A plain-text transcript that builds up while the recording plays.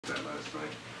Alright,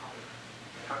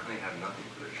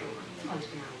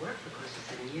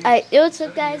 what's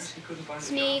up guys?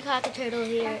 It's me, Cockatoo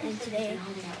here, and today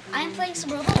I'm playing some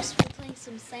Roblox. We're playing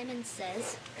some Simon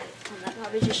Says. I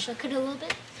probably just shook it a little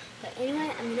bit. But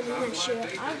anyway, I'm gonna move my chair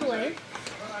out of the way.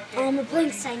 We're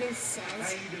playing Simon Says.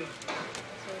 So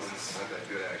this is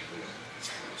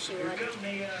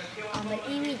but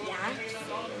anyway, yeah.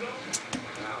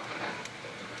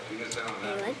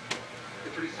 Anyway.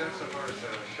 You're pretty set so far as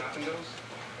shopping goes?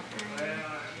 Well,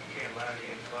 can't lie to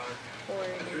you, Clark.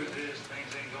 The truth is, things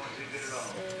ain't going too good at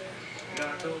all.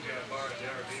 I told you I borrowed the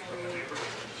RV from a neighbor.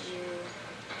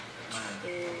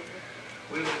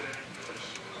 We live in it.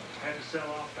 Had to sell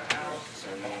off the house,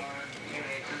 the barn, 10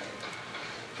 acres.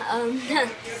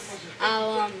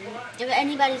 If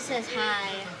anybody says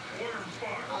hi,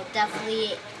 I'll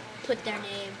definitely put their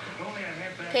name.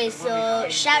 Okay, so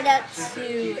shout out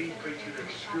to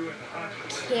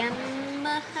Tamaha88,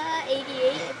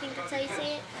 I think that's how you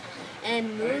say it.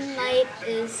 And Moonlight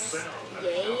is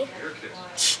yay.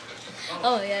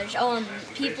 Oh yeah,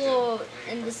 people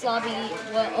in this lobby,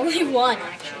 well, only one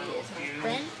actually is my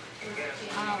friend.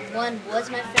 One was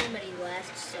my friend, but he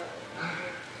left, so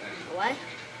what?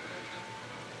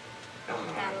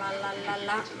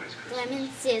 Lemon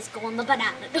says go on the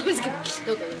banana.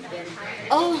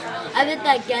 Oh, I bet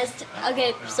that guessed.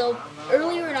 Okay, so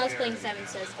earlier when I was playing Simon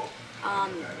Says,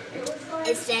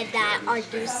 it said that our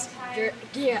guests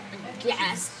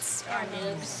are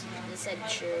noobs. It said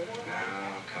true.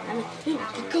 I'm like,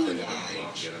 go in the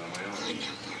orange.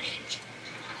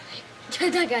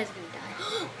 That guy's gonna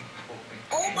die.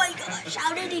 Oh my gosh,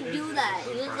 how did he do that?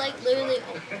 He was like literally,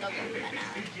 oh, don't go to that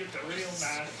now. It's a real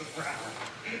nice surprise.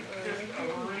 It's a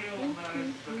real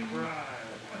nice surprise.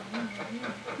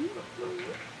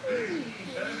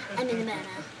 I'm in the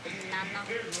banana.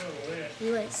 He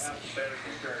was.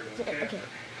 Okay.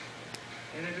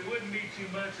 And if it wouldn't be too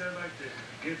much, I'd like to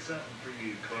get something for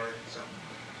you, Clark.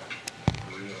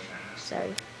 Something real nice.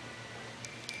 Sorry.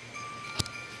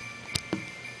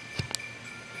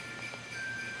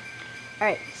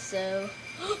 Alright, so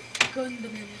go in the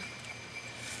banana.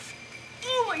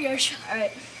 Oh my gosh.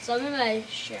 Alright, so I'm in my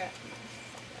shirt.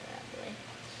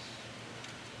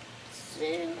 So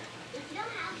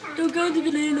don't go in the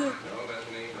banana. No,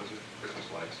 Bethany, those are Christmas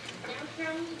lights.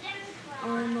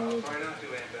 Oh no. Try not to,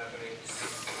 Aunt Bethany.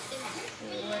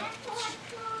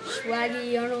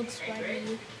 Swaggy, Arnold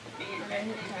Swaggy.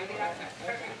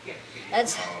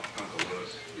 That's Uncle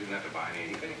Louis, you didn't have to buy me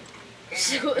anything.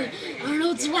 so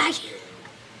Arnold Swaggy.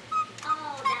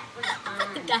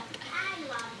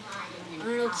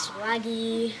 Arnold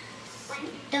Swaggy.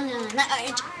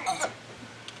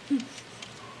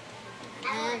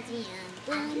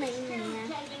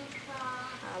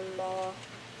 Hello.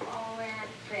 Oh,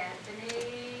 Aunt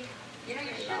Bethany. You know,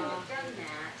 you shouldn't have done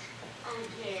that. Oh,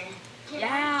 yeah.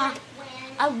 Yeah.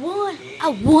 I won.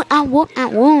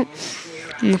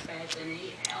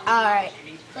 Alright.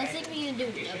 So I think we're gonna do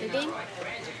another game.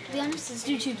 To be honest, let's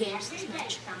do 2 games this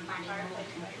match. And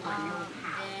I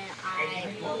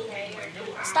will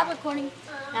stop recording.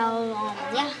 Now,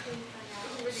 yeah.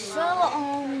 So,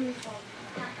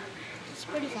 it's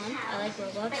pretty fun. I like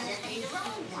Roblox. It's a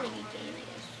pretty good game, I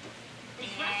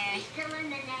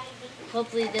guess.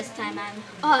 Hopefully this time I'm...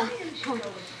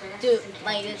 dude,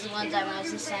 like this one time I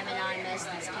was in Simon and I messed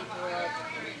these people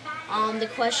up. The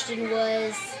question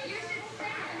was...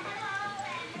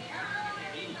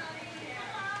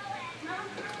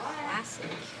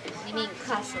 Classic? What do you mean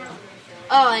classic?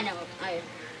 Oh, I know.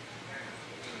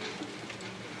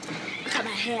 Got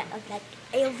my hair up like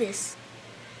Elvis.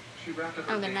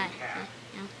 I'm gonna die.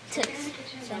 No. 6.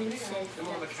 Simon Says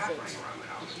that's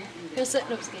 6.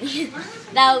 No, just kidding.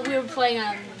 Now we were playing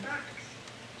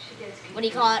what do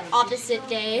you call it? Opposite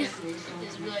day. It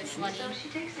was really funny. She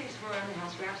takes things from around the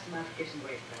house, wraps them up, gives them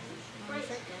away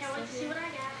presents.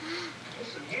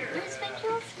 Where's my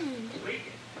girlfriend?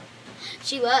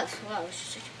 She left. Wow,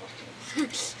 she's such a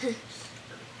bottle.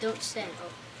 Don't stand.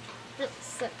 Oh.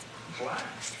 Sit.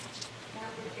 That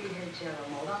would be her jello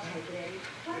mold. I'll take it, Eddie.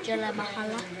 Jello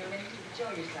mahala.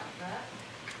 Enjoy yourself, huh?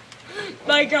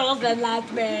 My girlfriend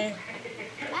left me.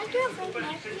 My girlfriend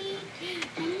left me.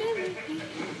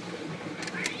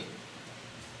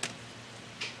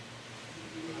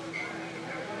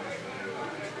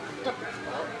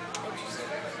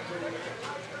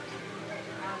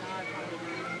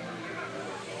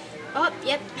 Oh,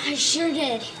 yep, I sure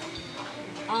did.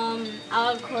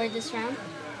 I'll record this round.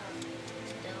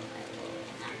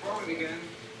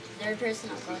 Third person,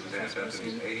 I'll go in the first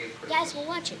person. Guys, we'll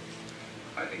watch it.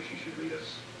 I think she should lead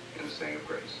us in the saying of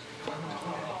grace.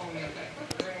 Oh,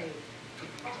 great.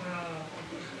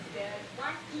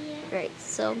 Right,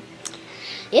 so,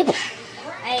 yep,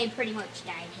 I pretty much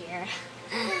died here.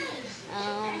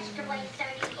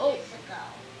 Oh.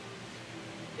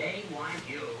 They want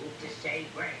you to say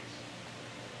grace.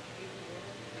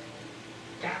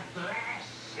 The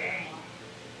blessing.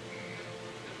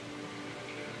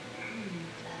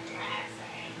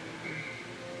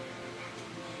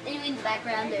 Anyway, in the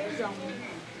background, there's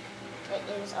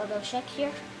Auto Check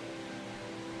here.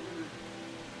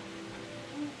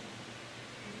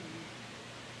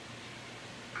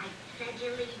 I pledge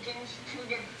allegiance to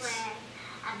the flag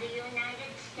of the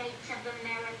United States of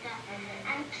America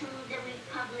and to the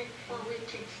republic for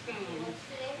which it stands,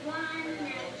 one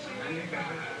nation under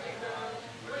God,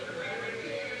 with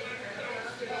liberty and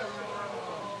justice for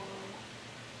all.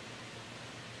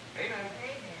 Amen.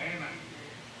 Amen.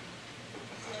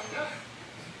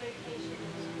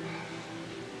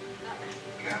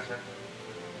 Catherine,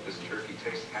 this turkey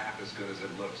tastes half as good as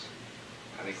it looks.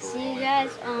 I think we're See all you in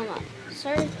guys. for it.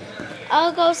 Sorry.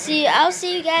 I'll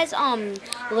see you guys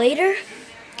later.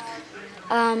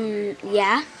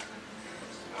 Yeah.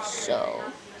 So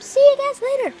see you guys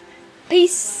later.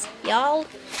 Peace, y'all.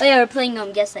 Oh yeah, we're playing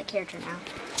guess that character now.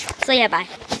 So yeah, bye.